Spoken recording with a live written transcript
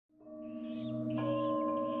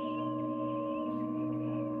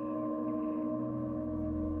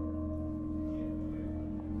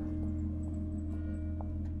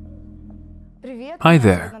Hi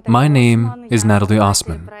there, my name is Nataly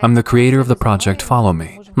Osmann. I'm the creator of the project Follow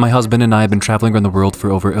Me. My husband and I have been traveling around the world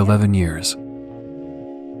for over 11 years.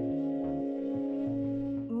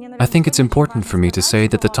 I think it's important for me to say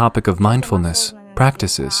that the topic of mindfulness,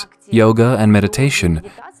 practices, yoga, and meditation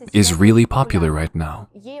is really popular right now.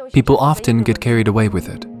 People often get carried away with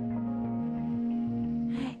it.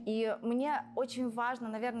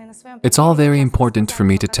 It's all very important for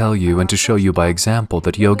me to tell you and to show you by example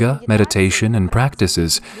that yoga, meditation, and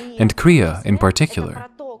practices, and Kriya in particular,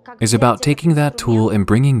 is about taking that tool and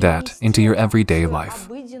bringing that into your everyday life.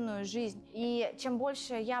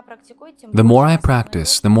 The more I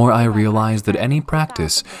practice, the more I realize that any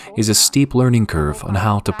practice is a steep learning curve on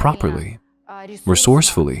how to properly,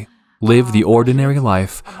 resourcefully, live the ordinary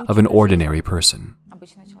life of an ordinary person.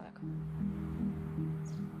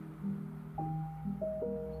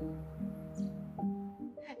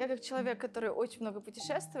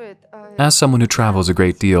 As someone who travels a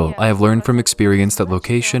great deal, I have learned from experience that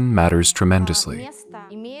location matters tremendously.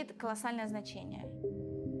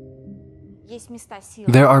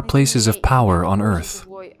 There are places of power on Earth.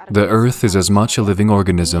 The Earth is as much a living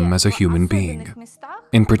organism as a human being.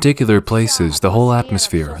 In particular places, the whole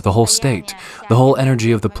atmosphere, the whole state, the whole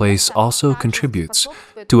energy of the place also contributes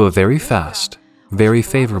to a very fast, very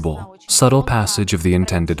favorable, subtle passage of the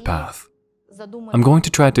intended path. I'm going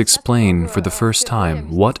to try to explain for the first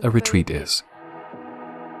time what a retreat is.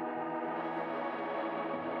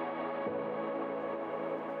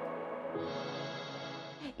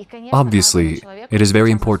 Obviously, it is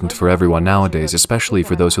very important for everyone nowadays, especially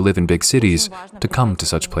for those who live in big cities, to come to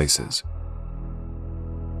such places.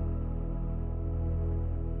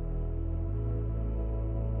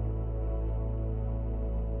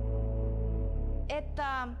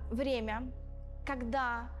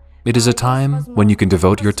 It is a time when you can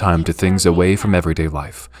devote your time to things away from everyday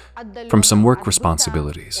life, from some work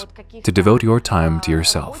responsibilities, to devote your time to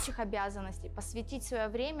yourself.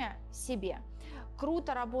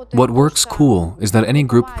 What works cool is that any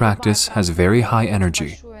group practice has very high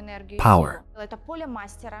energy, power.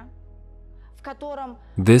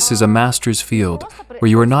 This is a master's field where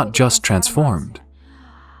you are not just transformed,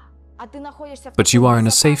 but you are in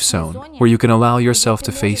a safe zone where you can allow yourself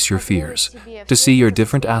to face your fears, to see your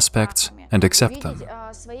different aspects and accept them.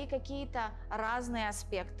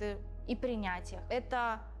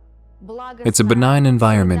 It's a benign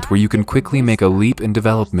environment where you can quickly make a leap in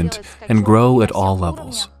development and grow at all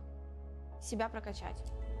levels.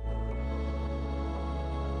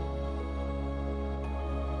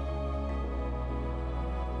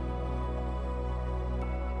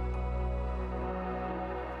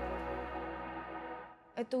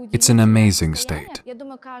 It's an amazing state.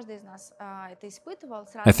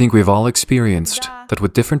 I think we've all experienced that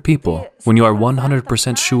with different people, when you are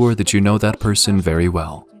 100% sure that you know that person very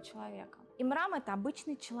well.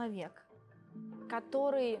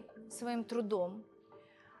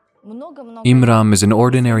 Imram is an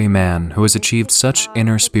ordinary man who has achieved such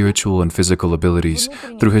inner spiritual and physical abilities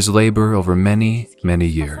through his labor over many, many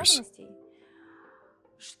years,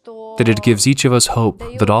 that it gives each of us hope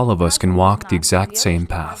that all of us can walk the exact same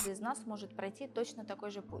path.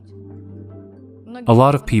 A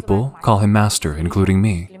lot of people call him master, including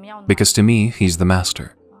me, because to me, he's the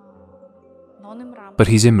master. But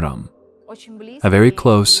he's Imram, a very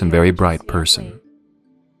close and very bright person.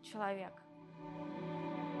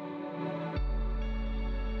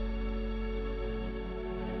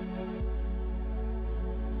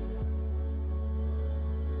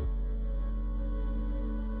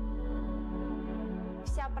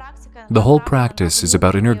 The whole practice is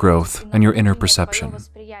about inner growth and your inner perception.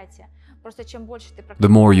 The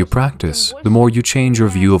more you practice, the more you change your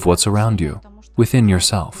view of what's around you, within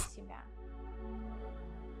yourself.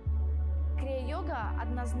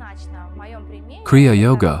 Kriya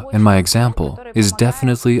Yoga, in my example, is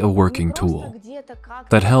definitely a working tool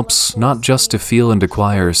that helps not just to feel and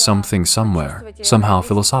acquire something somewhere, somehow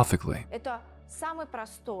philosophically.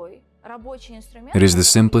 It is the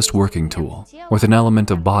simplest working tool, with an element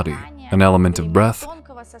of body, an element of breath,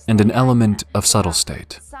 and an element of subtle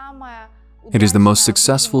state. It is the most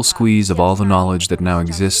successful squeeze of all the knowledge that now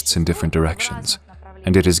exists in different directions,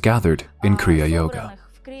 and it is gathered in Kriya Yoga.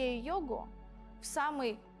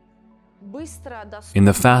 In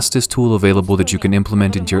the fastest tool available that you can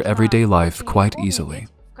implement into your everyday life quite easily.